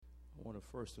want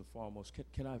to first and foremost,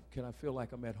 can I feel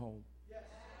like I'm at home? Yes.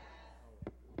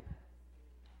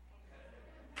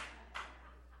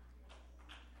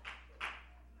 I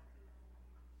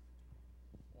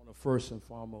want to first and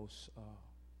foremost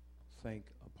thank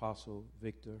Apostle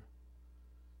Victor,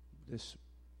 this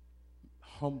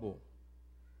humble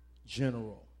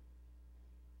general.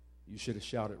 You should have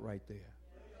shouted right there.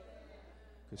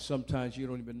 Because sometimes you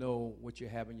don't even know what you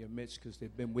have in your midst because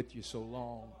they've been with you so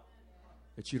long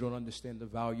that you don't understand the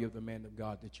value of the man of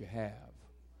God that you have.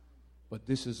 But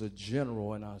this is a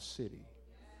general in our city.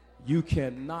 You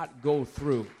cannot go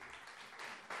through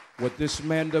what this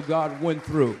man of God went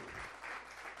through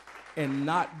and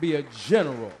not be a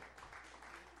general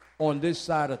on this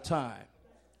side of time.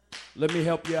 Let me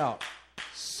help you out.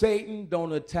 Satan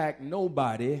don't attack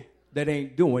nobody that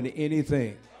ain't doing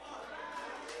anything.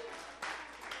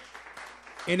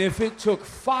 And if it took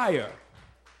fire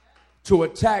to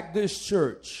attack this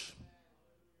church,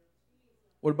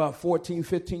 what about 14,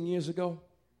 15 years ago?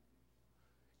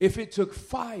 If it took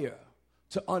fire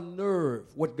to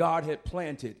unnerve what God had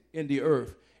planted in the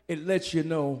earth, it lets you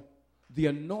know the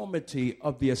enormity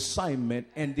of the assignment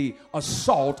and the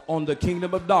assault on the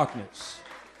kingdom of darkness.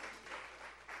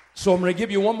 So I'm going to give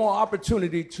you one more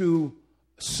opportunity to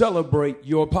celebrate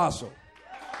your apostle.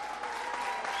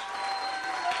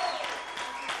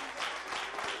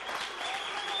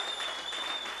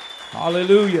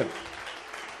 Hallelujah.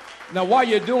 Now, while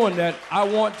you're doing that, I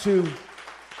want to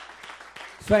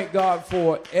thank God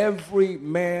for every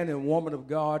man and woman of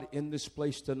God in this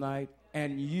place tonight,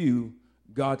 and you,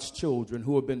 God's children,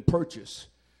 who have been purchased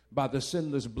by the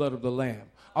sinless blood of the Lamb.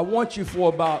 I want you for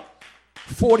about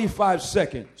 45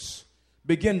 seconds,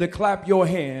 begin to clap your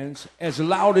hands as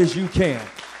loud as you can.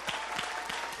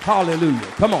 Hallelujah.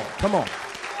 Come on, come on.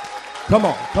 Come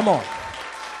on, come on.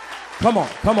 Come on,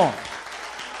 come on.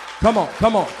 Come on,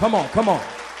 come on, come on, come on.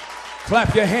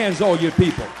 Clap your hands, all you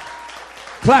people.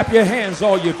 Clap your hands,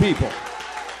 all you people.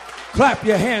 Clap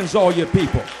your hands, all you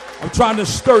people. I'm trying to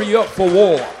stir you up for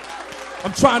war.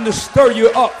 I'm trying to stir you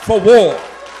up for war.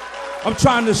 I'm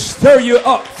trying to stir you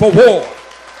up for war.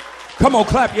 Come on,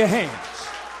 clap your hands.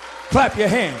 Clap your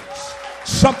hands.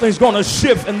 Something's going to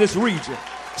shift in this region.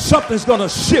 Something's going to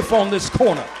shift on this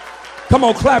corner. Come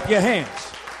on, clap your hands.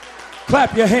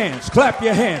 Clap your hands. Clap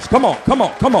your hands. Come on, come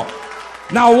on, come on.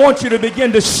 Now I want you to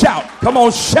begin to shout. Come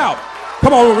on, shout.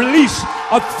 Come on, release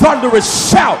a thunderous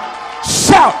shout.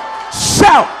 Shout,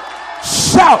 shout,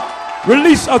 shout.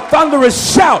 Release a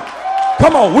thunderous shout.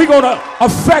 Come on, we're going to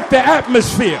affect the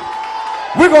atmosphere.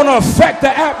 We're going to affect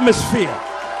the atmosphere.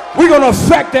 We're going to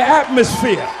affect the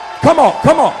atmosphere. Come on,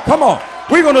 come on, come on.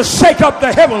 We're going to shake up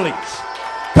the heavenlies.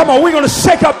 Come on, we're going to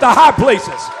shake up the high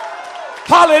places.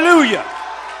 Hallelujah.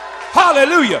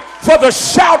 Hallelujah. For the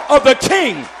shout of the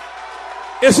King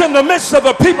is in the midst of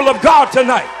the people of God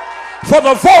tonight. For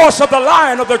the voice of the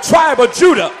Lion of the tribe of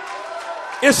Judah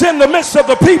is in the midst of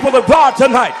the people of God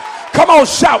tonight. Come on,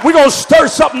 shout. We're going to stir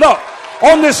something up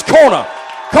on this corner.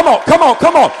 Come on, come on,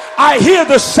 come on. I hear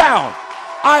the sound.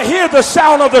 I hear the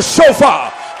sound of the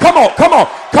shofar. Come on, come on,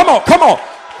 come on, come on.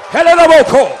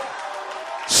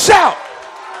 Shout.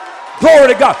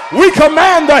 Glory to God. We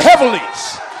command the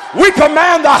heavenlies. We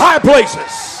command the high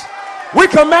places. We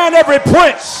command every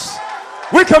prince.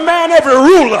 We command every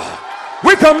ruler.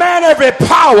 We command every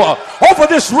power over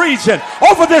this region,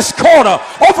 over this corner,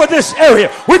 over this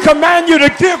area. We command you to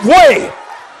give way.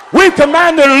 We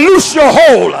command to loose your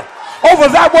hold over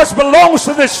that which belongs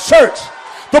to this church,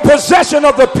 the possession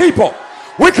of the people.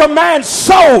 We command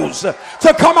souls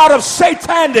to come out of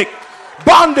satanic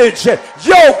bondage,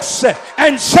 yokes,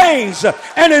 and chains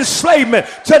and enslavement.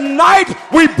 Tonight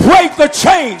we break the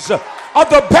chains of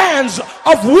the bands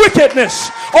of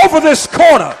wickedness over this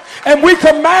corner, and we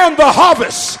command the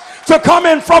harvest to come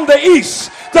in from the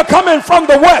east, to come in from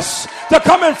the west, to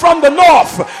come in from the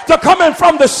north, to come in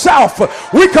from the south.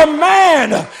 We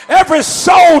command every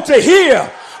soul to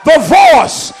hear the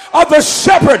voice of the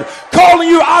shepherd calling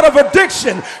you out of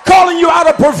addiction, calling you out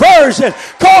of perversion,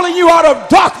 calling you out of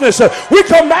darkness. We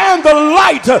command the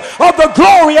light of the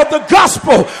glory of the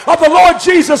gospel of the Lord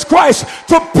Jesus Christ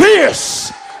to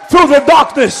pierce through the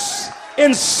darkness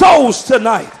in souls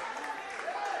tonight.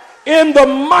 In the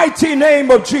mighty name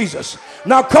of Jesus.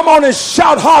 Now come on and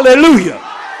shout hallelujah.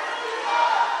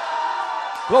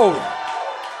 Glory.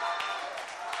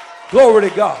 Glory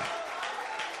to God.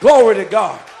 Glory to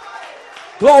God.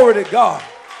 Glory to God.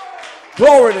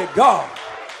 Glory to God.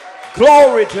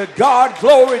 Glory to God.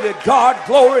 Glory to God.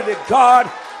 Glory to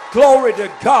God. Glory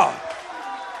to God.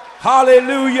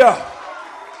 Hallelujah.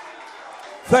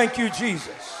 Thank you,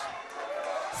 Jesus.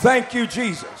 Thank you,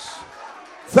 Jesus.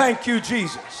 Thank you,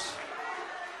 Jesus.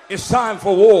 It's time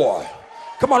for war.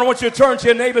 Come on, I want you to turn to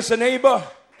your neighbor and say, neighbor,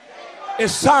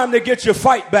 it's time to get your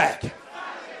fight back.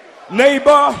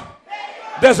 Neighbor,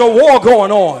 there's a war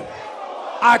going on.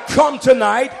 I come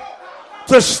tonight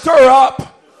to stir up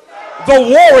the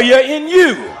warrior in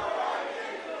you.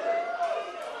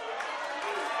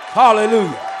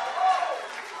 Hallelujah.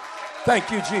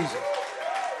 Thank you, Jesus.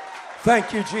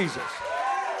 Thank you, Jesus.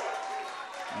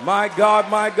 My God,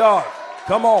 my God.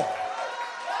 Come on.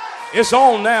 It's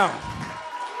on now.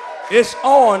 It's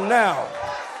on now.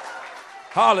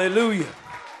 Hallelujah.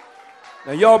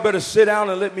 Now, y'all better sit down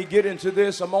and let me get into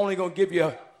this. I'm only going to give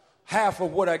you half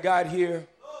of what I got here.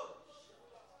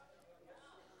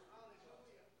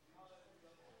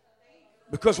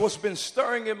 Because what's been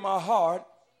stirring in my heart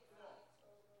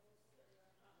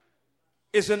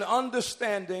is an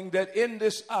understanding that in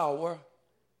this hour,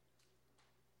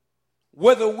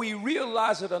 whether we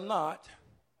realize it or not,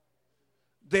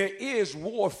 there is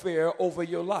warfare over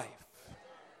your life.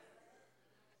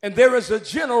 And there is a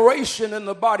generation in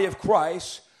the body of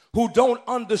Christ who don't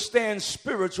understand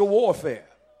spiritual warfare.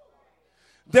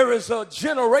 There is a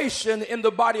generation in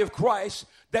the body of Christ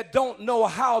that don't know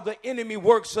how the enemy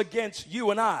works against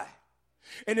you and I.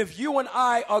 And if you and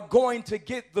I are going to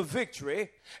get the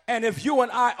victory, and if you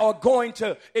and I are going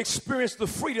to experience the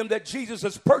freedom that Jesus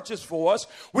has purchased for us,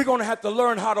 we're going to have to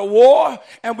learn how to war,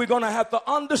 and we're going to have to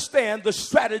understand the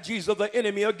strategies of the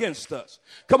enemy against us.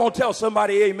 Come on, tell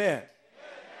somebody amen.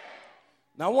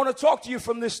 Now, I want to talk to you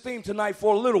from this theme tonight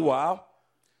for a little while.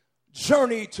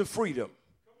 Journey to freedom.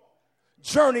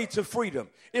 Journey to freedom.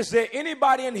 Is there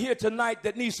anybody in here tonight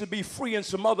that needs to be free in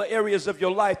some other areas of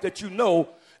your life that you know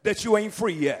that you ain't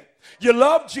free yet? You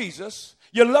love Jesus.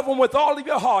 You love him with all of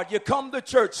your heart. You come to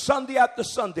church Sunday after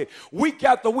Sunday, week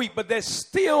after week, but there's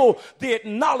still the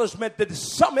acknowledgement that there's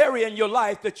some area in your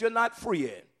life that you're not free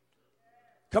in.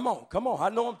 Come on, come on.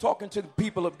 I know I'm talking to the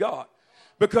people of God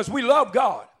because we love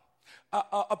God.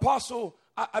 Apostle,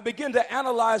 I begin to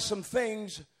analyze some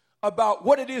things about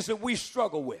what it is that we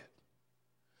struggle with.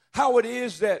 How it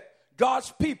is that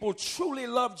God's people truly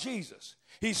love Jesus.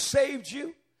 He saved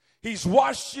you. He's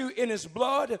washed you in his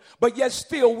blood, but yet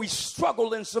still we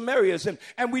struggle in some areas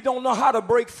and we don't know how to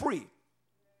break free.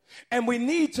 And we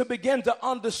need to begin to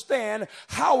understand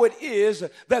how it is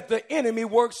that the enemy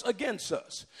works against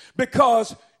us.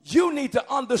 Because you need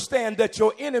to understand that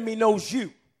your enemy knows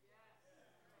you.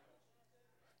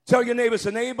 Tell your neighbor,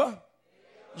 say, neighbor,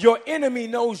 your enemy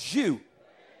knows you.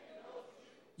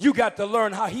 You got to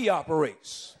learn how he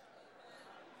operates.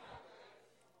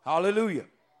 Hallelujah.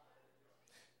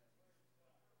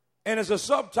 And as a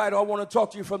subtitle, I want to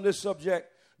talk to you from this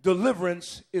subject,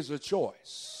 deliverance is a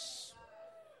choice.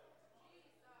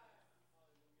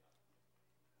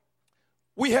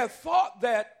 We have thought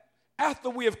that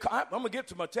after we have, I'm going to get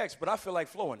to my text, but I feel like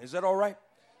flowing. Is that all right?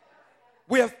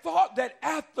 We have thought that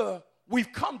after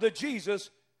we've come to Jesus,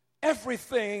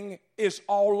 everything is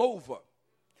all over.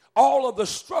 All of the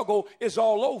struggle is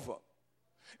all over.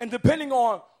 And depending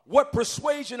on what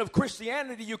persuasion of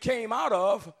Christianity you came out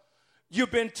of,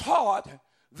 you've been taught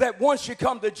that once you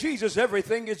come to Jesus,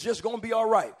 everything is just going to be all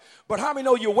right. But how many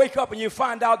know you wake up and you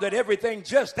find out that everything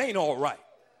just ain't all right?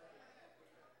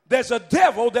 There's a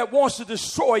devil that wants to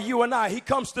destroy you and I. He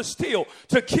comes to steal,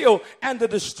 to kill, and to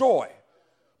destroy.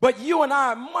 But you and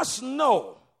I must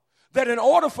know that in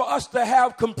order for us to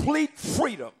have complete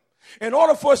freedom, in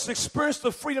order for us to experience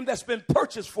the freedom that's been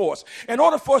purchased for us, in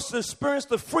order for us to experience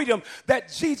the freedom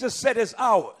that Jesus said is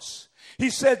ours, he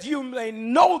said, you may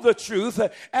know the truth,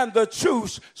 and the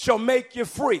truth shall make you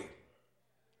free.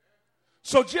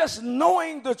 So just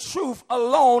knowing the truth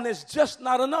alone is just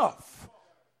not enough.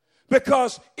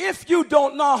 Because if you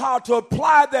don't know how to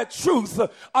apply that truth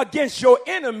against your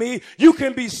enemy, you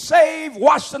can be saved,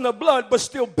 washed in the blood, but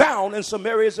still bound in some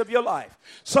areas of your life.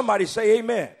 Somebody say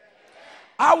amen.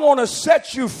 I want to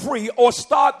set you free or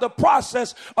start the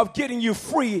process of getting you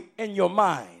free in your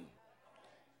mind.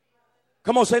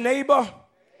 Come on, say neighbor,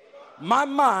 my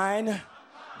mind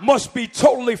must be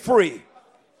totally free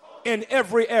in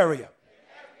every area.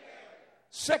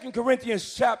 2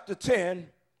 Corinthians chapter 10,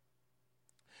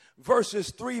 verses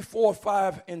 3, 4,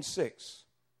 5, and 6.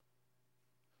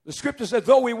 The scripture says,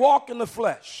 though we walk in the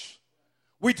flesh,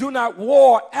 we do not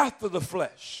war after the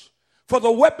flesh. For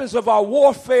the weapons of our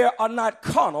warfare are not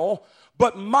carnal,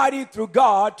 but mighty through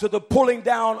God to the pulling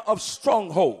down of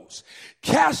strongholds,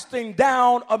 casting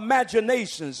down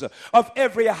imaginations of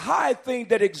every high thing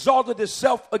that exalted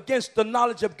itself against the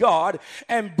knowledge of God,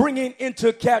 and bringing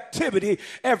into captivity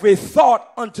every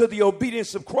thought unto the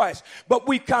obedience of Christ. But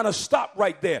we kind of stop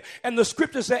right there. And the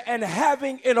scripture says, and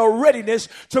having in a readiness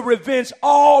to revenge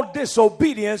all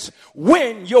disobedience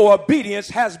when your obedience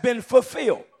has been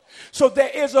fulfilled. So there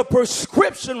is a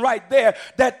prescription right there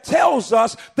that tells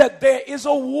us that there is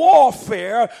a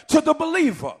warfare to the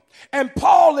believer. And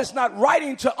Paul is not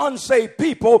writing to unsaved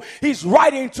people. He's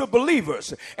writing to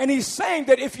believers. And he's saying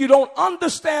that if you don't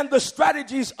understand the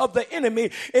strategies of the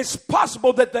enemy, it's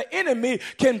possible that the enemy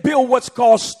can build what's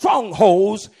called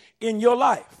strongholds in your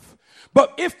life.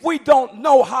 But if we don't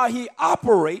know how he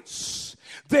operates,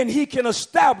 then he can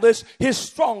establish his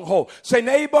stronghold. Say,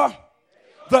 neighbor,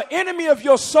 the enemy of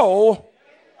your soul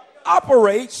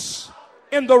operates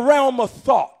in the realm of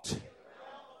thought.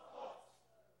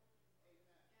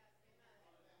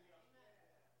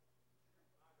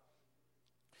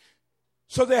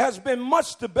 So there has been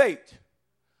much debate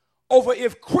over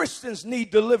if Christians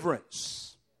need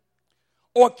deliverance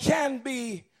or can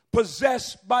be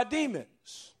possessed by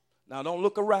demons. Now don't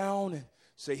look around and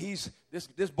say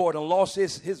this boy done lost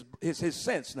his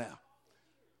sense now.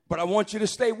 But I want you to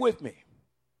stay with me,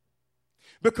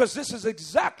 because this is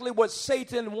exactly what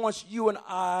Satan wants you and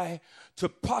I to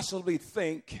possibly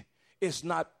think is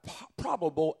not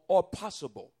probable or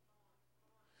possible.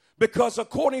 Because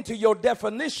according to your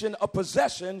definition of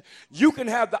possession, you can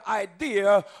have the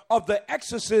idea of the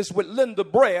Exorcist with Linda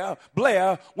Blair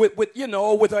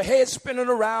with her head spinning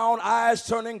around, eyes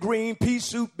turning green, pea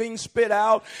soup being spit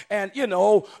out, and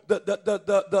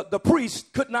the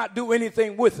priest could not do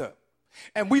anything with her.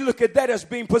 And we look at that as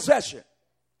being possession.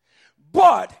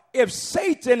 But if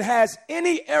Satan has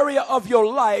any area of your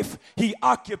life, he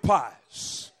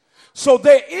occupies. So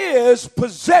there is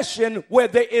possession where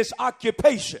there is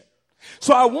occupation.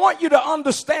 So I want you to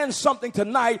understand something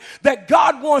tonight, that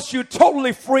God wants you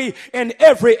totally free in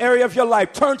every area of your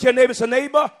life. Turn to your neighbor and say,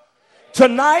 neighbor,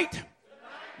 tonight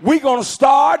we're going to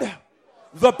start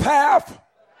the path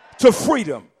to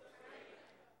freedom.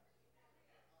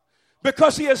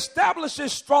 Because he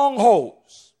establishes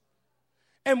strongholds.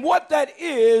 And what that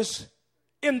is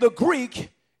in the Greek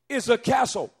is a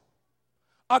castle.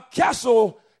 A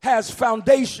castle has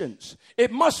foundations.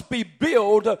 It must be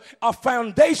built, a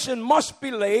foundation must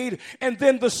be laid, and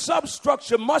then the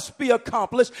substructure must be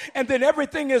accomplished, and then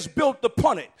everything is built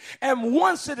upon it. And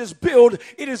once it is built,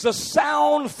 it is a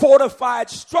sound, fortified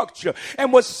structure.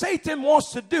 And what Satan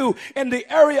wants to do in the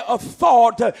area of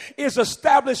thought is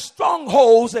establish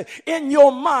strongholds in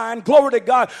your mind, glory to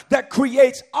God, that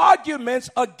creates arguments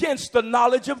against the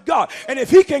knowledge of God. And if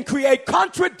he can create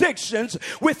contradictions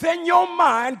within your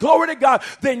mind, glory to God,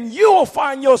 then you will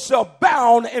find yourself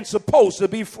bound and supposed to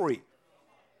be free.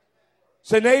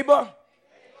 Say, neighbor,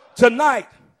 tonight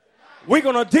we're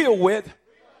going to deal with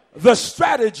the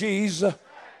strategies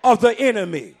of the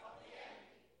enemy.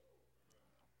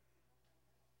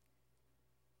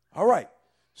 All right.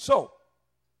 So,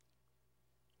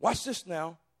 watch this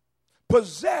now.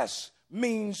 Possess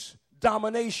means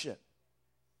domination.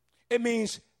 It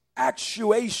means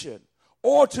actuation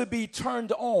or to be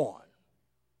turned on.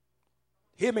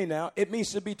 Hear me now. It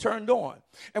means to be turned on.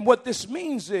 And what this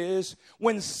means is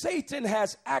when Satan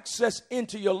has access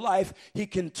into your life, he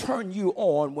can turn you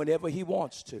on whenever he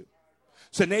wants to.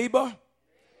 So, neighbor,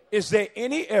 is there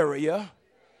any area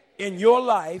in your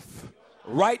life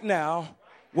right now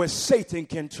where Satan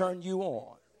can turn you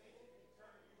on?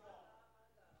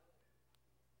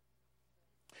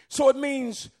 So it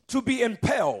means to be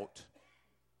impelled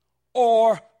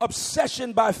or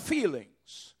obsession by feeling,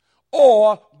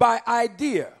 or by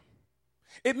idea.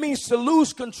 It means to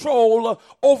lose control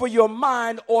over your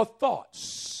mind or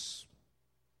thoughts.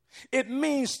 It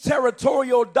means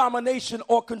territorial domination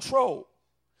or control.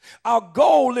 Our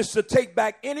goal is to take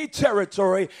back any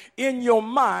territory in your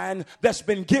mind that's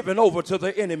been given over to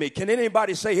the enemy. Can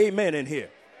anybody say amen in here?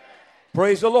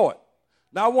 Praise the Lord.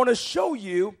 Now I want to show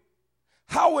you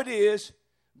how it is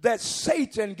that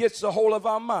Satan gets a hold of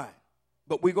our mind.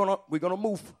 But we're gonna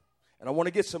move. And I want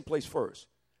to get someplace first.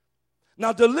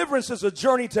 Now, deliverance is a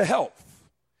journey to health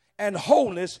and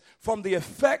wholeness from the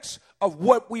effects of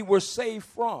what we were saved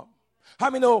from. How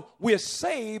many know we're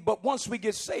saved, but once we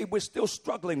get saved, we're still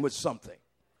struggling with something?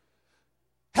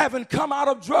 Having come out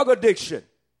of drug addiction,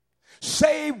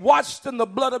 saved, washed in the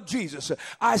blood of Jesus,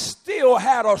 I still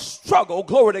had a struggle,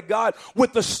 glory to God,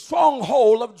 with the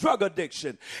stronghold of drug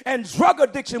addiction. And drug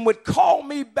addiction would call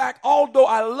me back. Although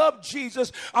I love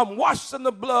Jesus, I'm washed in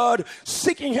the blood,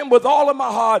 seeking him with all of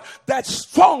my heart, that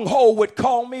stronghold would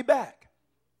call me back.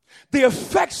 The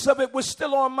effects of it was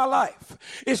still on my life.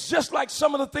 It's just like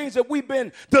some of the things that we've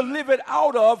been delivered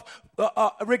out of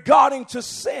regarding to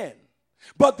sin.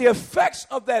 But the effects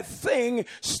of that thing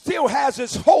still has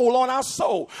its hold on our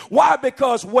soul. Why?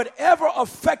 Because whatever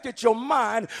affected your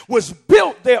mind was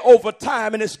built there over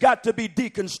time, and it's got to be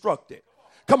deconstructed.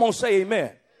 Come on, say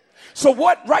amen. So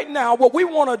what we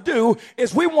want to do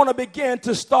is we want to begin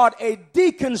to start a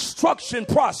deconstruction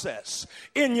process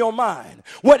in your mind.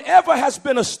 Whatever has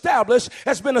been established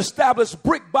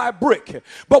brick by brick.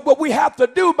 But what we have to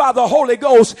do by the Holy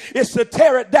Ghost is to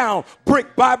tear it down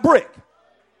brick by brick.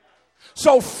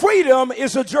 So freedom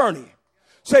is a journey.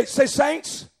 Say,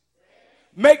 saints,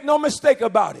 make no mistake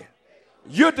about it.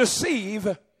 You're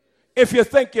deceived if you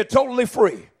think you're totally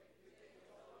free.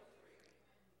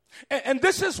 And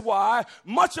this is why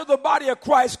much of the body of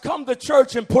Christ come to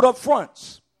church and put up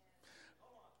fronts.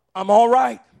 I'm all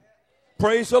right.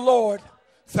 Praise the Lord.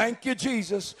 Thank you,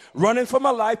 Jesus. Running for my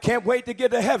life. Can't wait to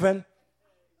get to heaven.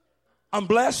 I'm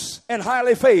blessed and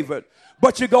highly favored.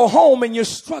 But you go home and you're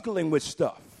struggling with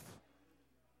stuff.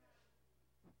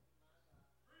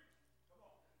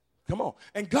 Come on.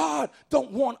 And God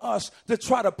don't want us to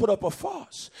try to put up a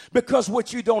farce, because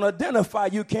what you don't identify,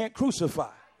 you can't crucify.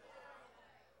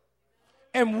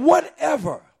 And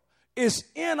whatever is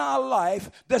in our life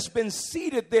that's been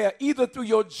seated there, either through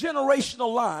your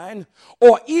generational line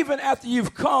or even after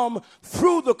you've come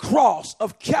through the cross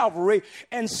of Calvary,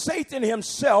 and Satan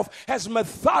himself has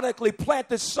methodically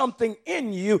planted something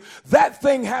in you, that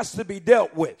thing has to be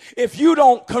dealt with. If you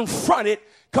don't confront it,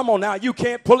 come on now, you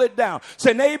can't pull it down.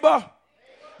 Say, neighbor,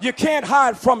 you can't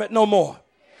hide from it no more.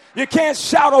 You can't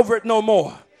shout over it no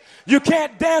more. You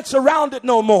can't dance around it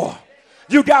no more.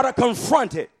 You got to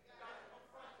confront it.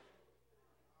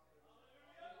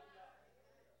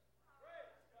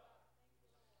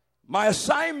 My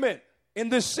assignment in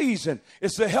this season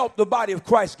is to help the body of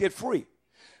Christ get free.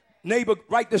 Neighbor,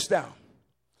 write this down.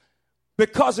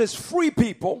 Because it's free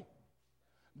people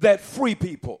that free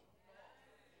people.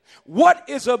 What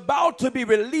is about to be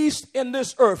released in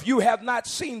this earth, you have not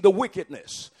seen the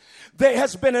wickedness. There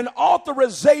has been an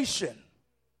authorization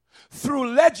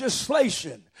through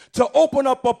legislation to open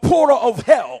up a portal of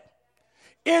hell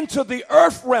into the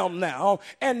earth realm now,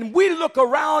 and we look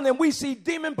around and we see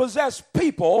demon-possessed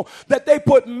people that they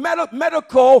put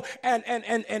medical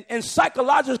and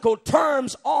psychological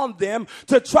terms on them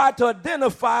to try to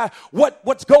identify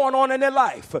what's going on in their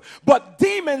life. But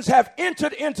demons have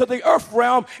entered into the earth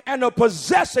realm and are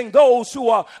possessing those who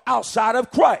are outside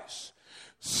of Christ.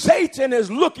 Satan is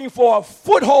looking for a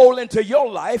foothold into your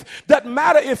life. Doesn't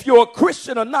matter if you're a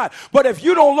Christian or not, but if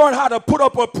you don't learn how to put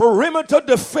up a perimeter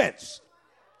defense,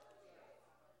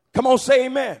 come on, say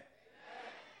amen.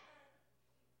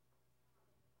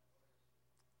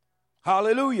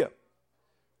 Hallelujah.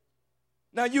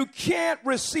 Now, you can't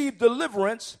receive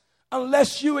deliverance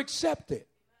unless you accept it.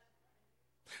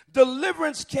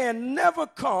 Deliverance can never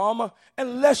come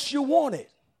unless you want it.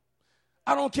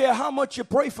 I don't care how much you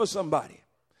pray for somebody.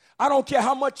 I don't care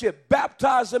how much you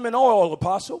baptize them in oil,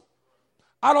 apostle.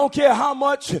 I don't care how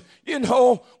much, they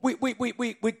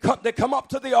come up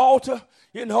to the altar.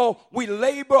 We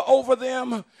labor over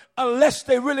them. Unless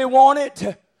they really want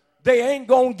it, they ain't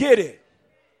gonna get it.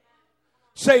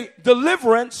 Say,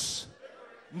 deliverance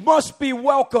must be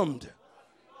welcomed.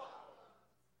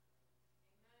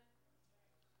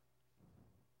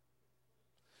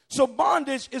 So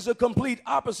bondage is a complete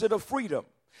opposite of freedom.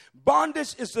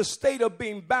 Bondage is the state of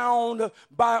being bound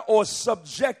by or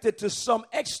subjected to some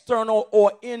external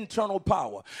or internal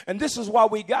power. And this is why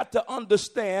we got to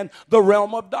understand the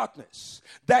realm of darkness.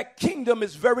 That kingdom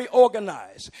is very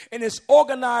organized, and it's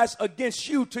organized against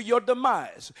you to your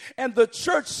demise. And the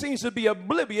church seems to be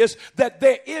oblivious that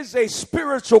there is a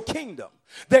spiritual kingdom.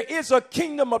 There is a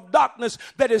kingdom of darkness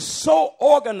that is so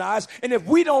organized, and if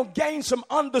we don't gain some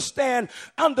understanding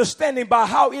by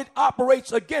how it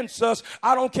operates against us,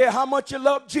 I don't care how much you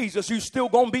love Jesus, you're still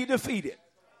going to be defeated.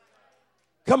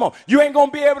 Come on, you ain't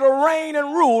going to be able to reign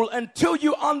and rule until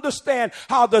you understand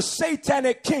how the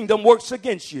satanic kingdom works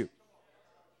against you.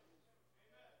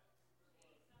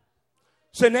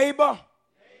 Say, neighbor,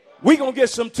 we're going to get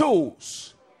some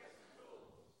tools.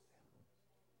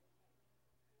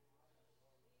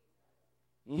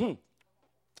 Mm-hmm.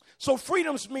 So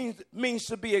freedom means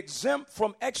to be exempt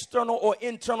from external or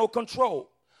internal control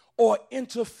or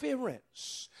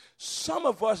interference. Some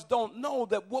of us don't know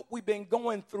that what we've been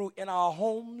going through in our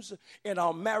homes, in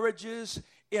our marriages,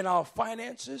 in our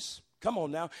finances, come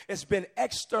on now, it's been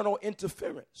external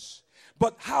interference.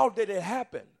 But how did it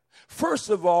happen? First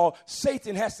of all,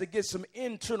 Satan has to get some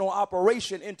internal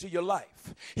operation into your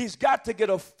life. He's got to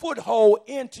get a foothold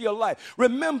into your life.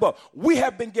 Remember, we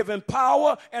have been given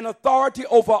power and authority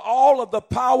over all of the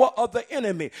power of the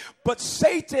enemy. But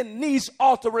Satan needs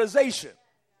authorization.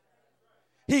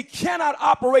 He cannot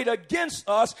operate against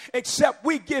us except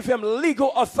we give him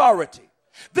legal authority.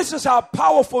 This is how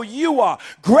powerful you are.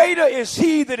 Greater is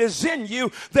he that is in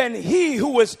you than he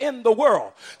who is in the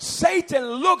world. Satan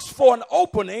looks for an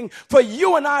opening for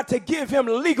you and I to give him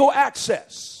legal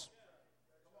access.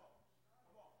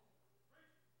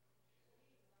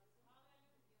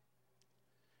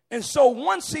 And so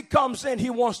once he comes in,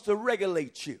 he wants to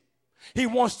regulate you. He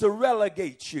wants to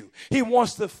relegate you. He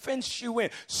wants to fence you in.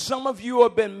 Some of you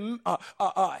have been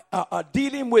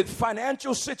dealing with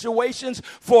financial situations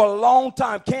for a long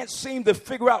time. Can't seem to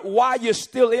figure out why you're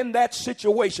still in that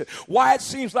situation. Why it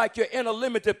seems like you're in a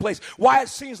limited place. Why it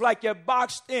seems like you're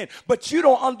boxed in. But you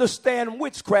don't understand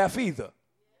witchcraft either.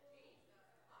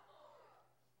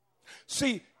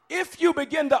 See, if you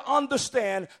begin to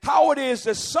understand how it is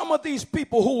that some of these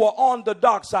people who are on the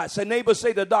dark side, say neighbor,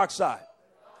 say the dark side.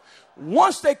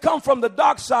 Once they come from the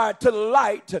dark side to the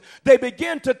light, they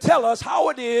begin to tell us how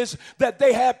it is that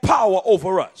they had power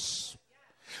over us.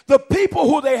 The people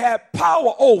who they had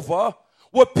power over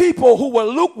were people who were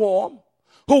lukewarm,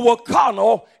 who were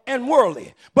carnal and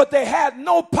worldly. But they had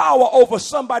no power over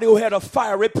somebody who had a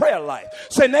fiery prayer life.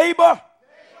 Say, neighbor,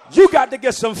 you got to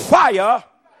get some fire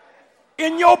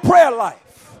in your prayer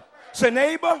life. Say,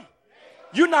 neighbor,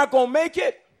 you're not going to make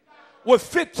it with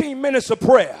 15 minutes of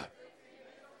prayer.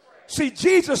 See,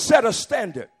 Jesus set a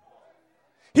standard.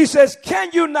 He says,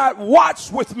 can you not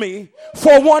watch with me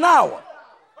for 1 hour?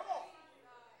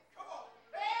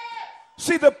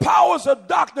 See, the powers of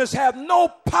darkness have no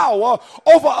power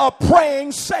over a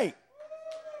praying saint.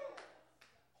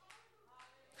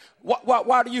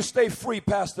 Why do you stay free,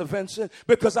 Pastor Vincent?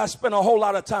 Because I spent a whole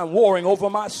lot of time warring over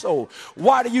my soul.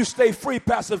 Why do you stay free,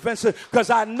 Pastor Vincent? Because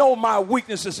I know my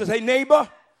weaknesses. Hey, neighbor,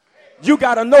 you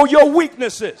got to know your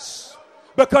weaknesses.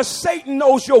 Because Satan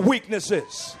knows your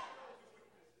weaknesses.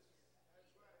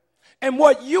 And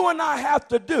what you and I have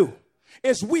to do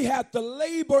is we have to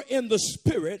labor in the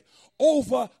spirit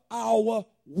over our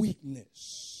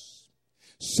weakness.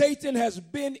 Satan has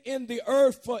been in the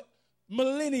earth for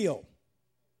millennia.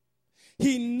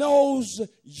 He knows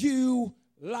you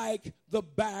like the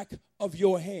back of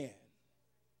your hand.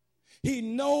 He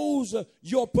knows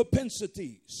your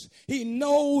propensities. He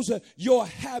knows your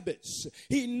habits.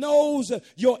 He knows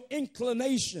your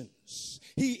inclinations.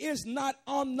 He is not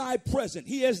omnipresent.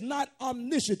 He is not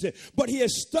omniscient. But he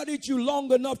has studied you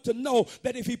long enough to know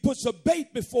that if he puts a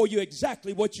bait before you,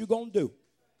 exactly what you're going to do.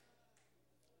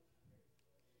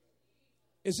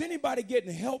 Is anybody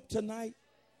getting help tonight?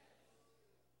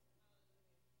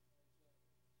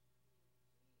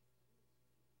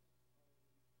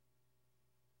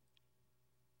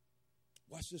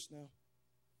 Watch this now.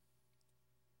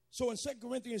 So in 2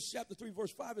 Corinthians chapter 3,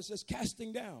 verse 5, it says,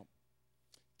 casting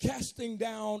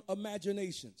down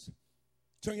imaginations.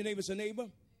 Turn your neighbor and say, neighbor,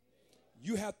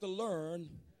 you have to learn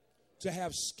to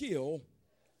have skill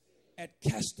at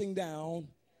casting down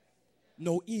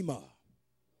noema.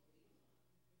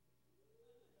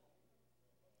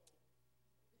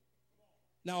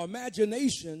 Now,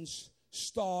 imaginations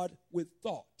start with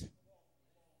thought.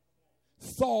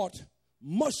 Thought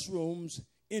mushrooms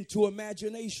into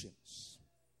imaginations.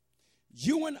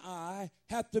 You and I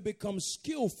have to become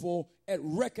skillful at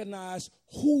recognize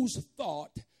whose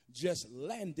thought just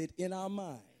landed in our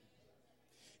mind.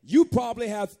 You probably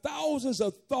have thousands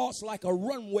of thoughts like a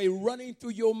runway running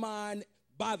through your mind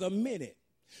by the minute.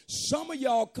 Some of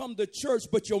y'all come to church,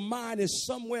 but your mind is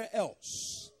somewhere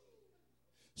else.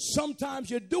 Sometimes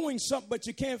you're doing something, but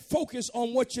you can't focus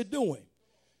on what you're doing.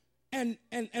 And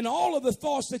all of the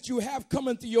thoughts that you have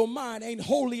coming through your mind ain't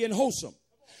holy and wholesome.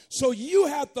 So you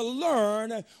have to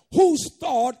learn whose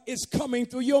thought is coming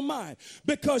through your mind.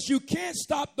 Because you can't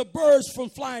stop the birds from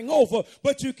flying over,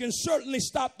 but you can certainly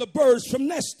stop the birds from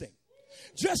nesting.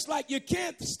 Just like you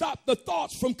can't stop the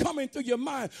thoughts from coming through your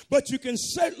mind, but you can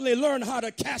certainly learn how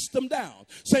to cast them down.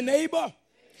 Say, neighbor,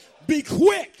 be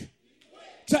quick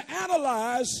to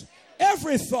analyze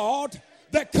every thought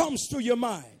that comes through your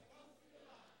mind.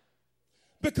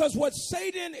 Because what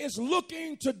Satan is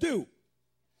looking to do,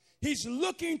 he's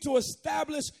looking to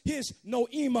establish his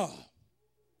noema.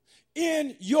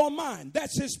 in your mind.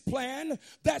 That's his plan.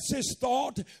 That's his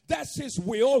thought. That's his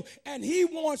will. And he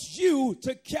wants you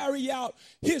to carry out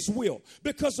his will.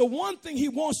 Because the one thing he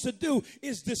wants to do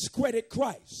is discredit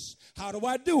Christ. How do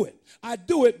I do it? I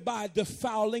do it by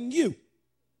defiling you.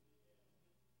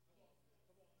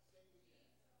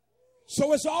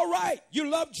 So it's all right. You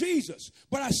love Jesus,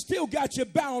 but I still got you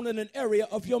bound in an area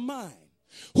of your mind.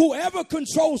 Whoever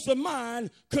controls the mind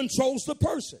controls the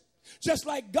person. Just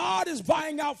like God is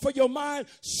vying out for your mind,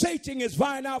 Satan is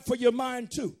vying out for your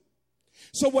mind too.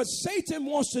 So what Satan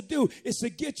wants to do is to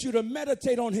get you to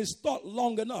meditate on his thought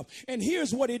long enough. And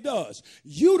here's what he does.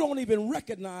 You don't even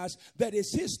recognize that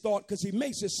it's his thought because he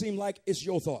makes it seem like it's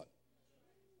your thought.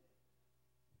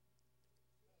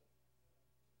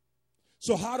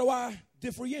 So how do I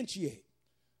differentiate?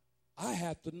 I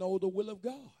have to know the will of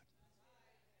God.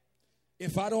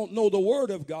 If I don't know the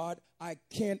word of God, I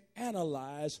can't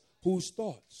analyze whose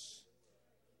thoughts.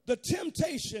 The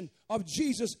temptation of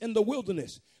Jesus in the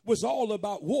wilderness was all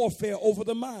about warfare over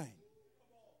the mind.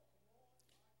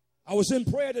 I was in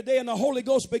prayer today and the Holy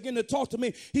Ghost began to talk to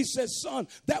me. He said, son,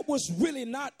 that was really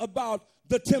not about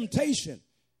the temptation.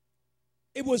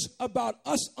 It was about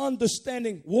us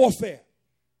understanding warfare.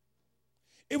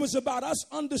 It was about us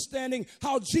understanding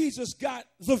how Jesus got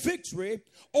the victory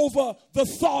over the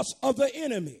thoughts of the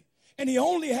enemy. And he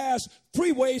only has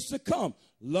 3 ways to come: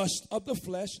 lust of the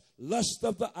flesh, lust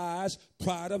of the eyes,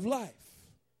 pride of life.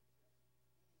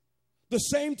 The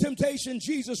same temptation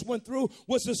Jesus went through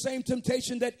was the same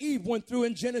temptation that Eve went through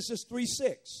in Genesis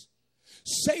 3:6.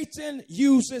 Satan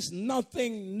uses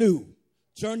nothing new.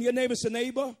 Turn your neighbor to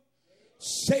neighbor.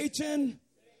 Satan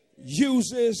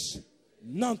uses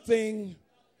nothing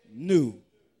new.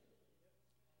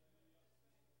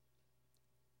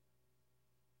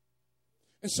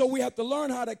 And so we have to learn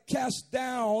how to cast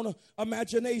down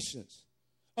imaginations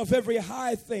of every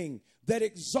high thing that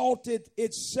exalted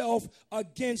itself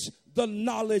against the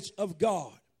knowledge of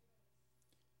God.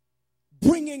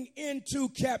 Bringing into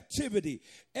captivity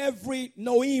every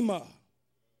noema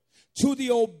to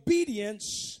the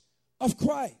obedience of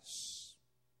Christ.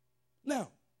 Now,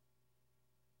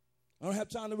 I don't have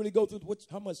time to really go through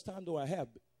how much time do I have?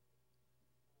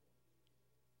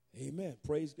 Amen.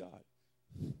 Praise God.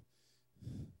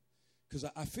 Because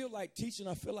I feel like teaching,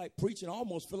 I feel like preaching, I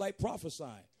almost feel like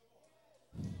prophesying.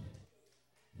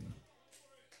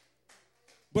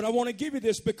 But I want to give you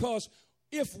this because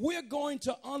if we're going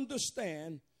to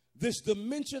understand this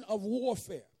dimension of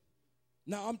warfare,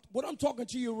 now what I'm talking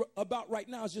to you about right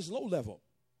now is just low level.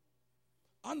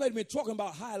 I'm not even talking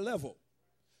about high level.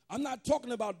 I'm not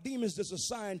talking about demons that's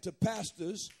assigned to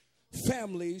pastors,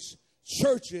 families,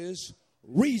 churches,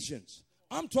 regions.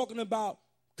 I'm talking about,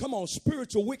 come on,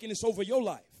 spiritual wickedness over your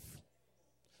life.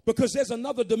 Because there's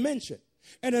another dimension.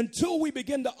 And until we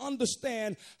begin to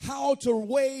understand how to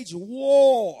wage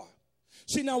war.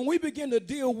 See, now when we begin to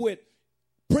deal with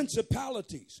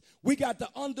principalities, we got to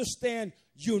understand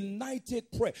united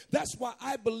prayer. That's why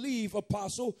I believe,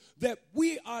 Apostle, that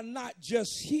we are not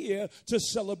just here to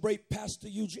celebrate Pastor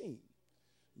Eugene.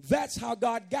 That's how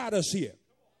God got us here.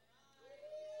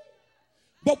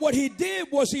 But what he did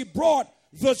was he brought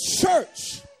the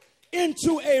church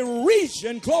into a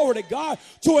region, glory to God,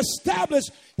 to establish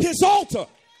his altar.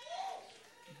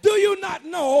 Do you not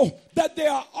know that there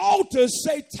are altars,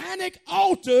 satanic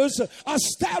altars,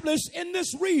 established in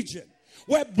this region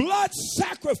where blood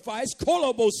sacrifice,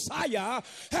 kolobosaya,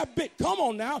 have been, come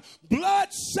on now,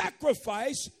 blood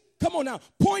sacrifice, come on now,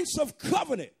 points of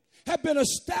covenant have been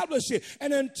established here.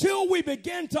 And until we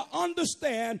begin to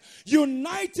understand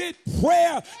united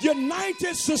prayer,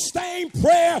 united sustained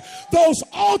prayer, those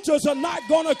altars are not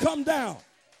going to come down.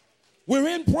 We're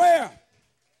in prayer,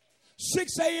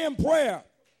 6 a.m. prayer,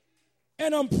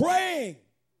 and I'm praying,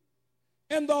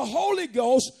 and the Holy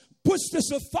Ghost puts this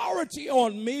authority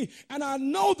on me, and I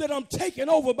know that I'm taken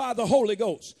over by the Holy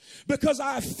Ghost because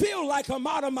I feel like I'm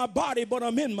out of my body, but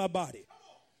I'm in my body.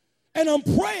 And I'm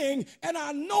praying, and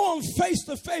I know I'm face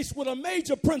to face with a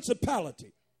major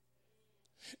principality.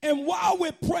 And while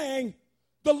we're praying,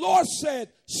 the Lord said,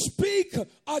 speak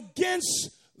against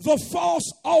the false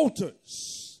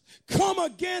altars. Come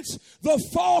against the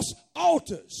false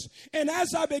altars. And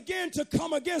as I began to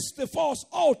come against the false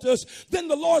altars, then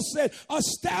the Lord said,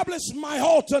 establish my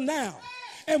altar now.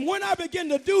 And when I began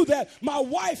to do that, my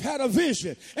wife had a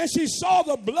vision, and she saw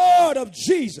the blood of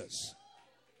Jesus.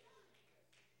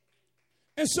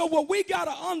 And so what we got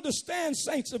to understand,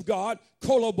 saints of God,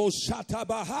 Kolobo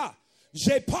Shatabaha,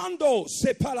 Jepando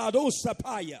Sepalado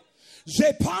Sapaya,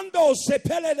 Jepando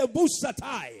Sepele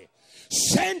Busatai,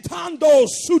 Sentando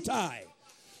Sutai,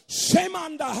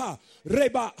 Shemandaha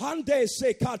reba hande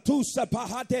se katusa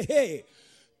pahatehe.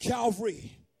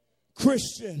 Calvary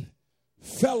Christian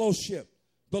Fellowship.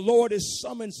 The Lord is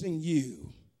summoning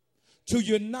you to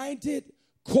united,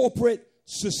 corporate,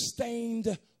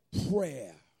 sustained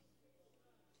prayer.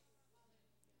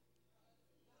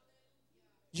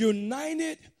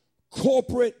 United,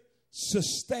 corporate,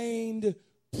 sustained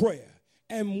prayer.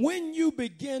 And when you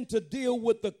begin to deal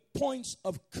with the points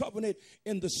of covenant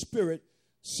in the spirit,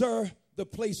 sir, the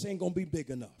place ain't going to be big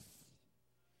enough.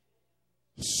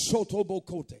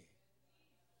 Sotobokote.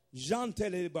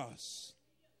 Jantelebas.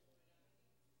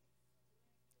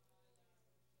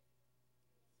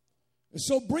 And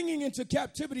so bringing into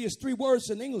captivity is 3 words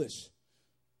in English.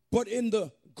 But in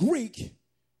the Greek,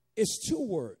 it's 2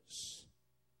 words.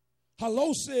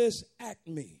 Halos is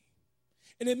acme.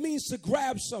 And it means to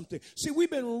grab something. See,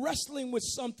 we've been wrestling with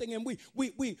something and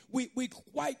we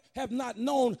quite have not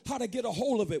known how to get a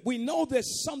hold of it. We know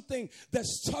there's something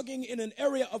that's tugging in an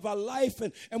area of our life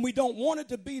and we don't want it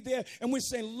to be there. And we're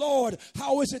saying, Lord,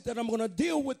 how is it that I'm going to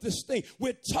deal with this thing?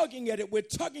 We're tugging at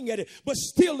it, but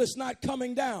still it's not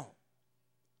coming down.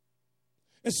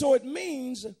 And so it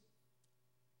means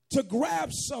to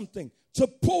grab something, to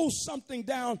pull something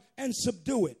down and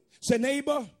subdue it. Say,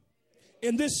 neighbor,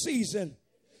 in this season,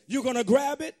 you're going to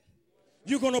grab it,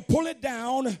 you're going to pull it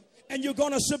down, and you're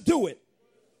going to subdue it.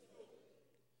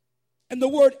 And the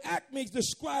word acme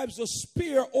describes a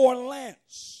spear or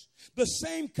lance, the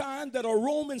same kind that a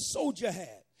Roman soldier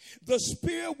had. The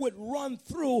spear would run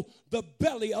through the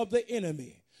belly of the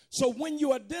enemy. So when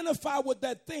you identify what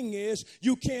that thing is,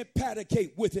 you can't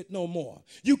paticate with it no more.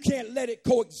 You can't let it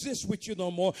coexist with you no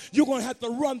more. You're going to have to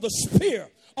run the spear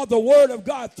of the word of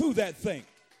God through that thing.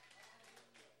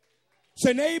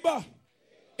 Say, neighbor,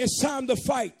 it's time to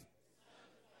fight.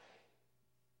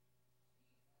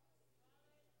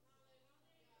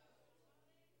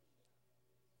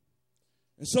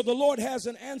 And so the Lord has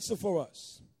an answer for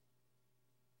us.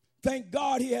 Thank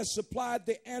God he has supplied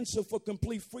the answer for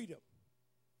complete freedom.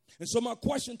 And so my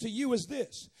question to you is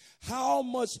this: how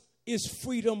much is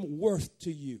freedom worth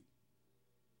to you?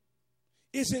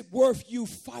 Is it worth you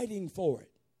fighting for it?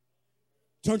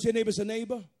 Turn to your neighbor and say,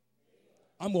 neighbor,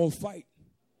 I'm going to fight.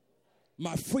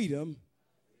 My freedom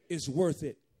is worth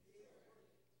it.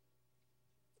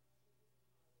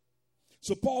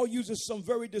 So Paul uses some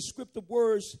very descriptive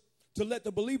words to let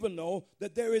the believer know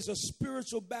that there is a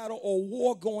spiritual battle or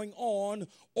war going on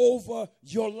over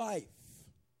your life.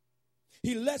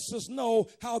 He lets us know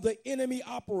how the enemy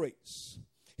operates.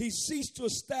 He seeks to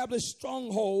establish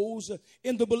strongholds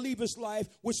in the believer's life,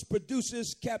 which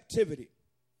produces captivity.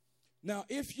 Now,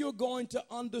 if you're going to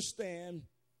understand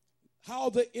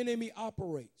how the enemy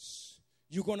operates,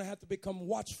 you're going to have to become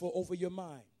watchful over your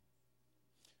mind.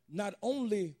 Not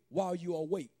only while you're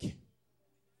awake,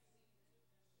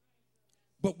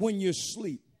 but when you're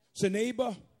asleep. So,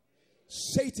 neighbor,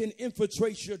 Satan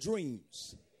infiltrates your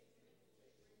dreams.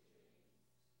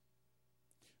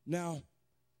 Now,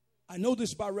 I know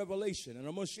this by revelation, and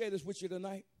I'm going to share this with you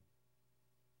tonight.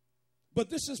 But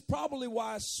this is probably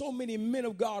why so many men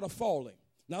of God are falling.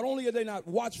 Not only are they not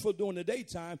watchful during the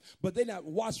daytime, but they're not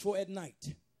watchful at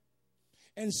night.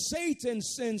 And Satan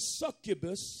sends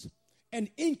succubus and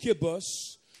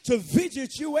incubus to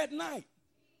visit you at night.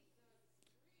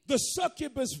 The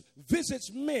succubus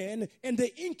visits men and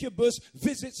the incubus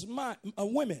visits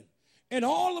women. And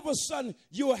all of a sudden,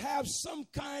 you'll have some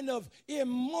kind of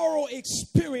immoral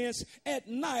experience at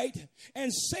night.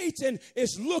 And Satan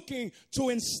is looking to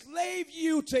enslave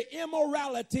you to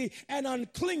immorality and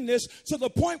uncleanness to the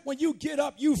point when you get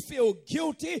up, you feel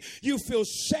guilty, you feel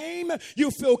shame, you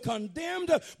feel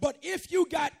condemned. But if you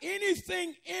got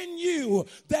anything in you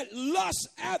that lusts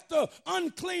after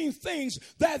unclean things,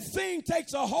 that thing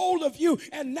takes a hold of you.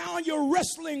 And now you're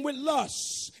wrestling with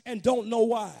lust and don't know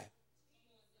why.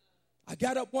 I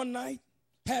got up one night,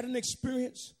 had an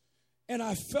experience, and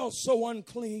I felt so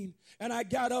unclean. And I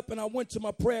got up and I went to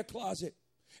my prayer closet.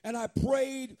 And I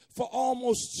prayed for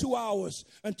almost 2 hours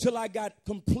until I got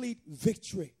complete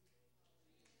victory.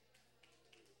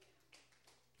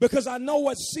 Because I know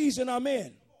what season I'm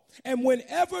in. And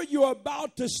whenever you're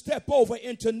about to step over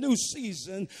into new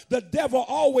season, the devil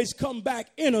always come back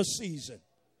in a season.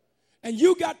 And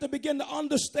you got to begin to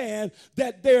understand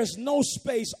that there's no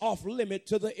space off limit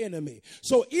to the enemy.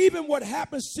 So even what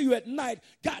happens to you at night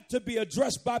got to be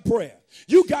addressed by prayer.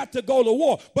 You got to go to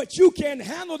war, but you can't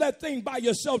handle that thing by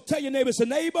yourself. Tell your neighbor, say,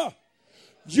 neighbor,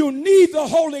 you need the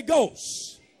Holy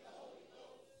Ghost.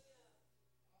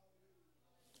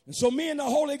 And so me and the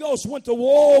Holy Ghost went to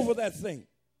war over that thing.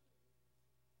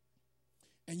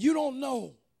 And you don't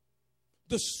know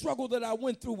the struggle that I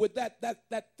went through with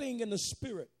that thing in the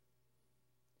spirit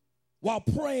while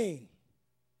praying,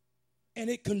 and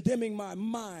it condemning my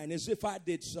mind as if I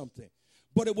did something.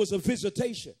 But it was a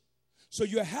visitation. So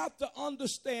you have to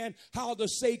understand how the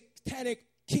satanic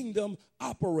kingdom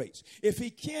operates. If he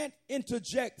can't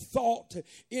interject thought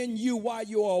in you while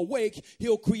you are awake,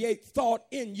 he'll create thought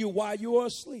in you while you are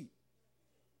asleep.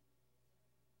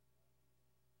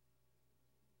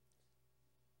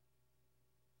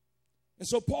 And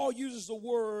so Paul uses the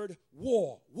word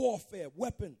warfare,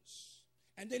 weapons.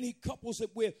 And then he couples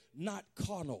it with not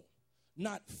carnal,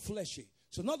 not fleshy.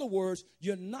 So in other words,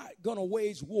 you're not going to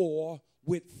wage war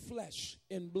with flesh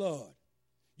and blood.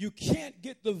 You can't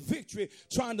get the victory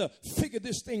trying to figure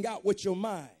this thing out with your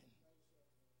mind.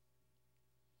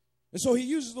 And so he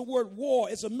uses the word war.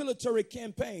 It's a military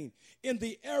campaign in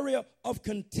the area of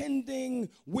contending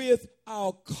with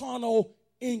our carnal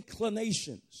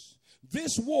inclinations.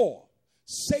 This war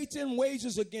Satan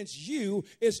wages against you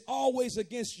is always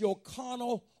against your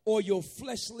carnal or your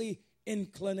fleshly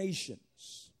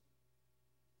inclinations.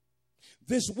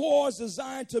 This war is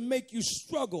designed to make you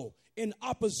struggle in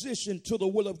opposition to the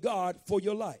will of God for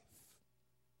your life.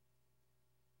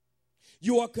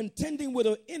 You are contending with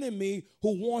an enemy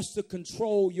who wants to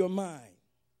control your mind.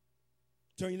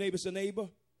 Turn your neighbor to neighbor.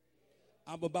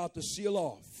 I'm about to seal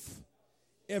off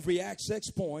every access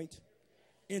point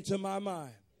into my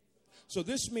mind. So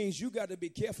this means you got to be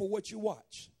careful what you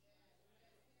watch.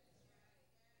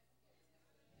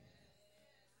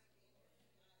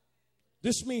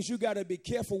 This means you got to be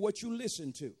careful what you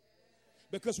listen to.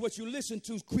 Because what you listen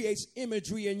to creates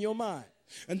imagery in your mind.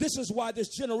 And this is why this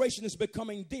generation is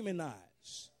becoming demonized.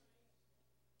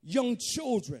 Young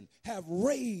children have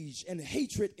rage and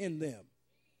hatred in them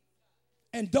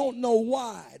and don't know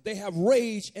why they have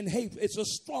rage and hate. It's a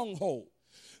stronghold.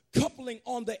 Coupling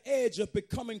on the edge of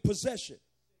becoming possession.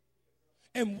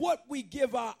 And what we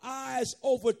give our eyes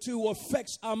over to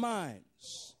affects our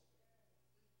minds.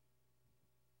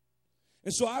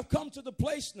 And so I've come to the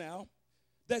place now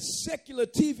that secular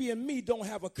TV and me don't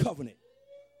have a covenant.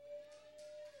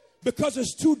 Because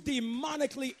it's too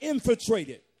demonically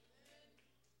infiltrated.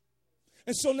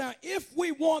 And so now if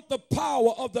we want the power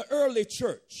of the early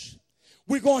church,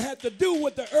 we're going to have to do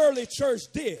what the early church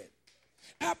did.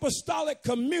 Apostolic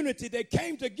community, they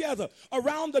came together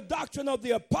around the doctrine of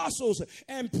the apostles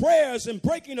and prayers and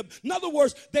breaking of. In other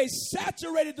words, they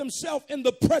saturated themselves in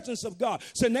the presence of God.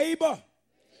 Say, neighbor,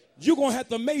 you're going to have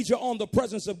to major on the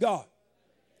presence of God.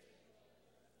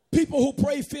 People who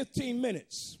pray 15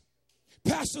 minutes,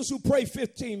 pastors who pray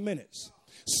 15 minutes,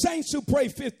 saints who pray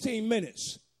 15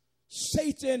 minutes.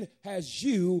 Satan has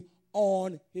you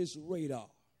on his radar.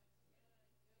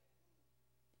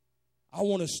 I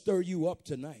want to stir you up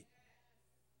tonight.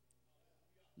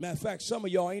 Matter of fact, some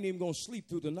of y'all ain't even going to sleep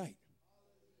through the night.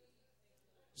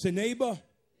 Say, neighbor,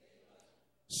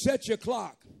 set your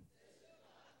clock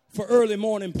for early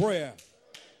morning prayer.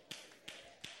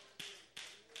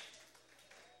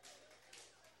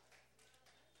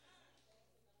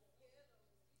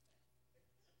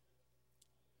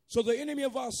 So the enemy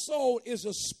of our soul is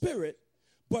a spirit,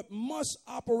 but must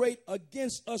operate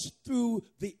against us through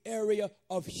the area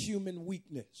of human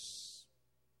weakness.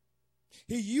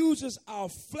 He uses our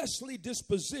fleshly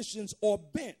dispositions or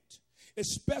bent,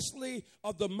 especially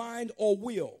of the mind or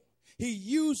will. He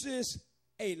uses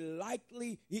a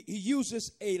liking,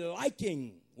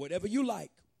 whatever you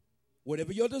like,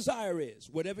 whatever your desire is,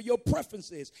 whatever your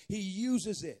preference is, he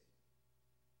uses it.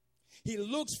 He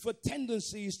looks for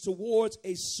tendencies towards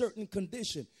a certain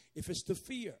condition. If it's to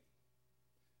fear.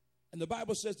 And the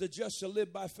Bible says the just shall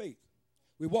live by faith.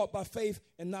 We walk by faith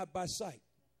and not by sight.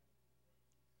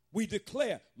 We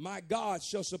declare, my God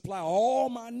shall supply all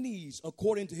my needs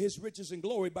according to his riches and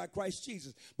glory by Christ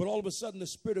Jesus. But all of a sudden, the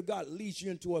Spirit of God leads you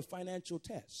into a financial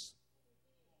test.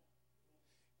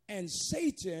 And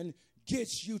Satan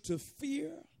gets you to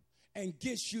fear and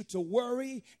gets you to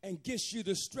worry and gets you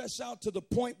to stress out to the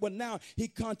point where now he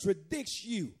contradicts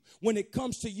you when it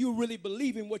comes to you really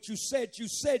believing what you said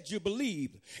you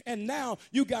believed. And now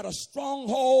you got a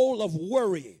stronghold of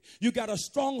worry. You got a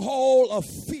stronghold of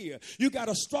fear. You got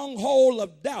a stronghold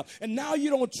of doubt. And now you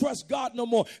don't trust God no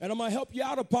more. And I'm going to help you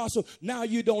out, Apostle. Now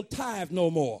you don't tithe no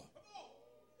more.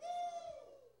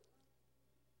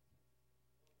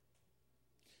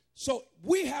 So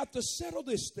we have to settle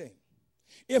this thing.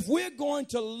 If we're going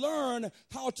to learn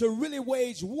how to really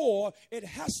wage war, it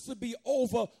has to be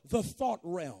over the thought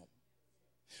realm.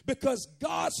 Because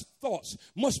God's thoughts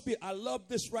must be, I love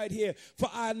this right here. For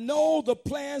I know the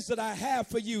plans that I have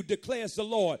for you, declares the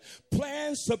Lord.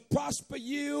 Plans to prosper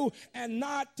you and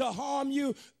not to harm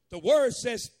you. The word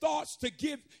says thoughts to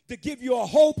give you a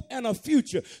hope and a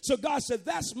future. So God said,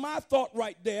 that's my thought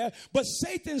right there. But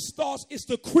Satan's thoughts is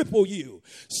to cripple you.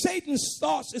 Satan's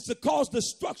thoughts is to cause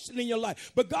destruction in your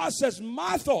life. But God says,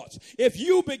 my thoughts, if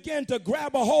you begin to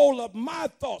grab a hold of my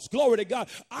thoughts, glory to God,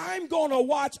 I'm going to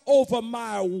watch over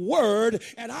my word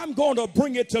and I'm going to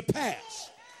bring it to pass.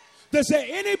 Is there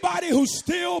anybody who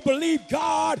still believe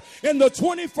God in the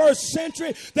 21st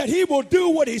century that he will do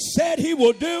what he said he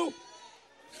will do?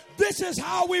 This is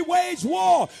how we wage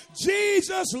war.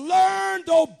 Jesus learned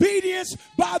obedience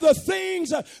by the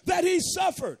things that he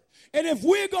suffered. And if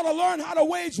we're going to learn how to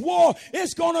wage war,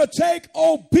 it's going to take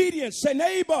obedience. Say,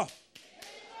 neighbor,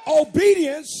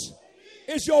 obedience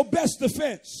is your best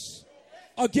defense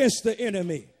against the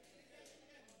enemy.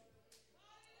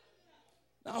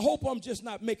 Now, I hope I'm just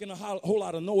not making a whole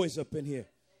lot of noise up in here.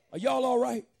 Are y'all all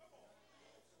right?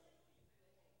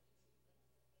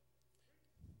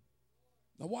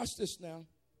 Now watch this now.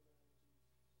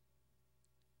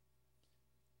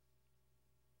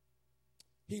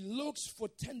 He looks for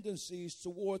tendencies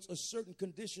towards a certain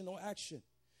condition or action.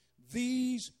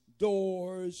 These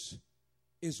doors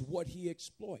is what he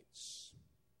exploits.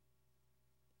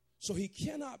 So he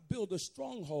cannot build a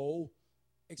stronghold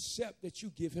except that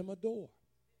you give him a door.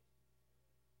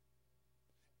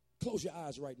 Close your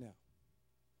eyes right now.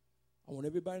 I want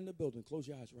everybody in the building, close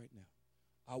your eyes right now.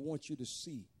 I want you to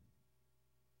see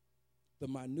the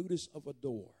minutest of a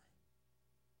door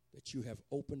that you have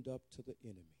opened up to the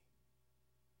enemy.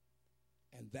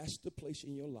 And that's the place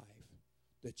in your life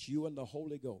that you and the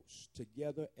Holy Ghost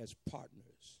together as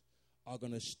partners are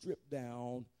going to strip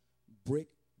down brick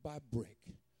by brick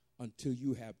until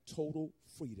you have total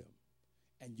freedom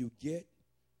and you get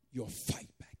your fight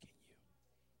back in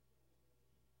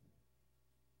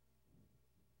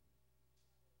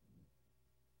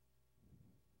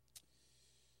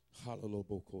you. Hallelujah.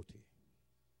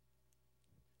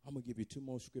 I'm going to give you two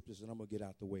more scriptures and I'm going to get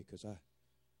out the way because I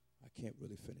can't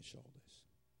really finish all this.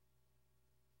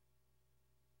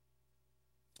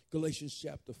 Galatians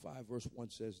chapter 5 verse 1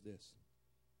 says this.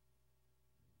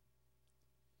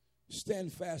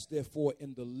 Stand fast therefore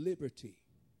in the liberty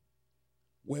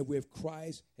wherewith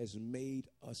Christ has made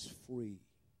us free.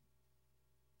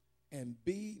 And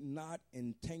be not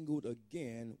entangled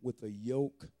again with a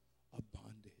yoke of bondage.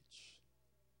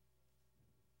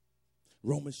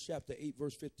 Romans chapter 8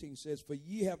 verse 15 says, for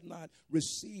ye have not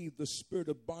received the spirit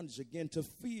of bondage again to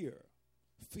fear.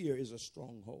 Fear is a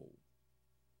stronghold.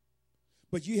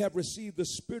 But ye have received the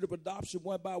spirit of adoption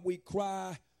whereby we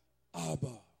cry,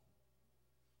 Abba.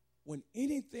 When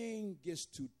anything gets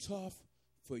too tough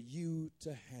for you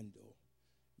to handle,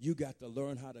 you got to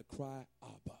learn how to cry,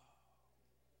 Abba.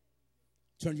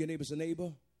 Turn to your neighbor, say,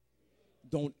 neighbor,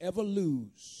 don't ever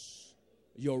lose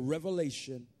your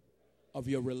revelation of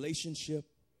your relationship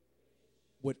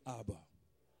with Abba.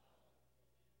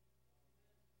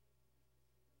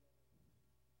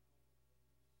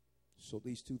 So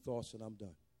these two thoughts and I'm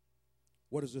done.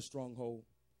 What is a stronghold?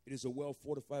 It is a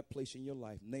well-fortified place in your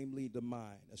life, namely the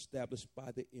mind, established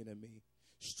by the enemy,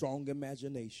 strong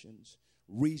imaginations,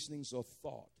 reasonings of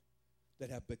thought that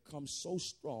have become so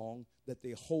strong that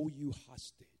they hold you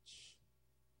hostage.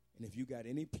 And if you got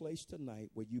any place tonight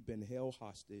where you've been held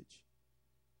hostage,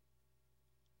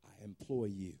 I implore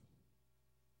you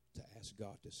to ask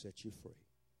God to set you free.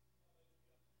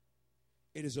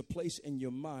 It is a place in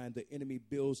your mind the enemy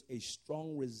builds a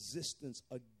strong resistance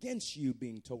against you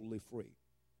being totally free.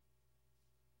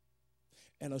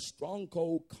 And a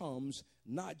stronghold comes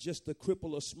not just to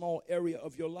cripple a small area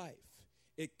of your life.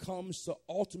 It comes to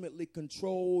ultimately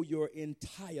control your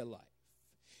entire life.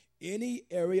 Any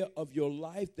area of your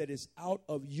life that is out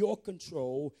of your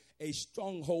control, a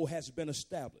stronghold has been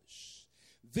established.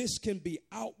 This can be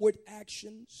outward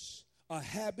actions, a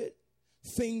habit,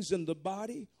 things in the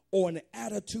body, or an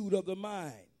attitude of the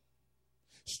mind.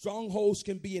 Strongholds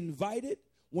can be invited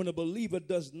when a believer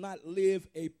does not live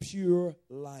a pure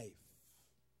life.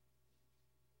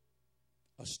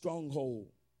 A stronghold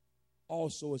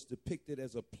also is depicted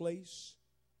as a place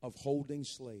of holding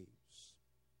slaves,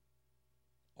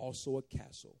 also a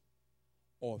castle,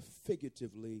 or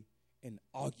figuratively an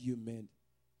argument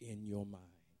in your mind.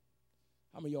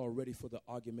 How many of y'all are ready for the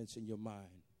arguments in your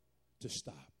mind to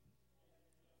stop?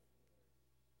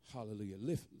 Hallelujah.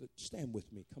 Stand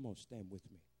with me. Come on, stand with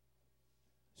me.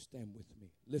 Stand with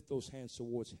me. Lift those hands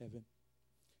towards heaven.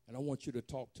 And I want you to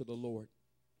talk to the Lord.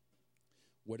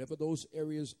 Whatever those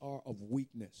areas are of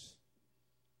weakness,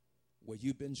 where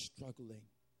you've been struggling,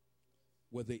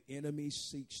 where the enemy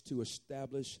seeks to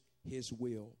establish his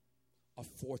will, a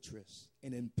fortress,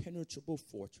 an impenetrable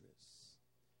fortress.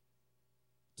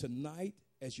 Tonight,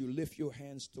 as you lift your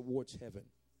hands towards heaven,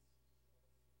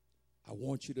 I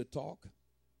want you to talk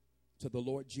to the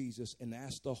Lord Jesus and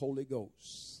ask the Holy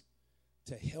Ghost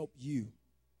to help you.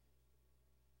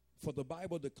 For the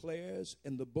Bible declares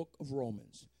in the book of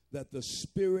Romans that the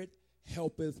Spirit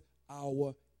helpeth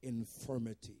our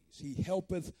infirmities. He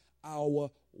helpeth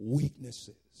our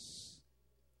weaknesses.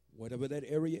 Whatever that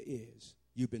area is,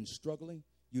 you've been struggling,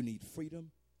 you need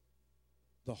freedom.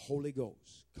 The Holy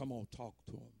Ghost, come on, talk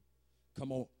to him.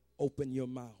 Come on, open your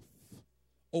mouth.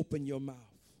 Open your mouth.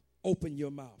 Open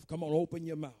your mouth. Come on, open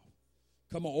your mouth.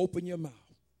 Come on, open your mouth.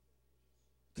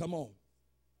 Come on,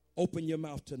 open your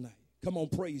mouth tonight. Come on,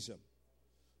 praise him.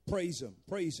 Praise him.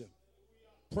 Praise him.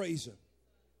 Praise him.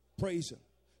 Praise him.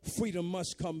 Freedom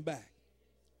must come back.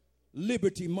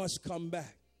 Liberty must come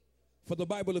back. For the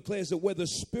Bible declares that where the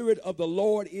Spirit of the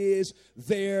Lord is,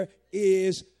 there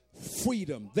is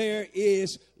freedom. There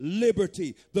is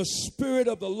liberty. The Spirit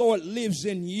of the Lord lives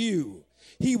in you.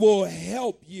 He will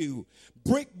help you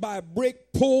brick by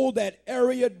brick pull that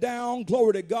area down,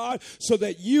 glory to God, so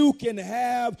that you can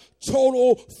have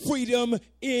total freedom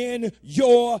in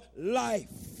your life.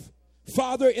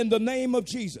 Father, in the name of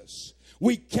Jesus,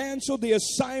 we cancel the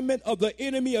assignment of the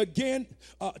enemy again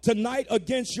tonight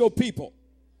against your people.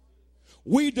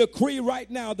 We decree right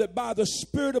now that by the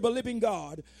Spirit of a living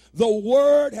God, the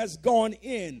word has gone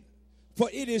in. For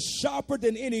it is sharper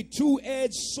than any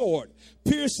two-edged sword,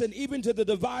 piercing even to the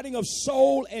dividing of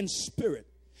soul and spirit.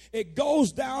 It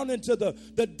goes down into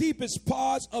the deepest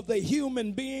parts of the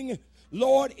human being.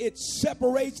 Lord, it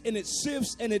separates and it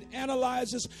sifts and it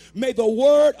analyzes. May the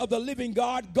word of the living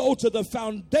God go to the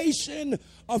foundation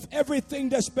of everything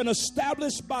that's been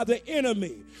established by the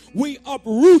enemy. We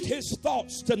uproot his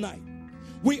thoughts tonight.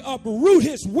 We uproot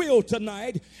his will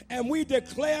tonight, and we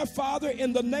declare, Father,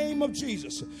 in the name of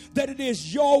Jesus, that it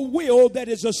is your will that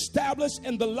is established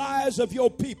in the lives of your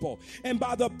people. And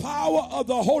by the power of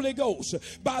the Holy Ghost,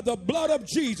 by the blood of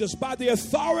Jesus, by the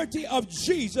authority of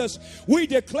Jesus, we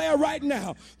declare right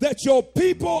now that your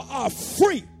people are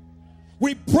free.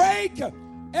 We break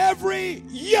every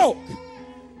yoke.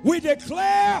 We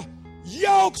declare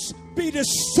yokes be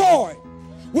destroyed.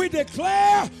 We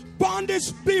declare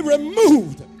bondage be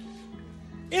removed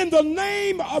in the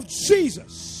name of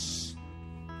Jesus.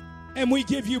 And we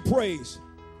give you praise.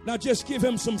 Now just give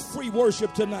him some free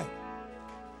worship tonight.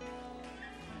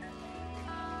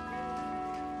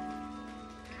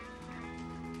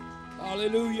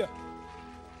 Hallelujah.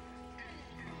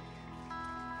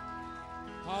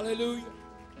 Hallelujah.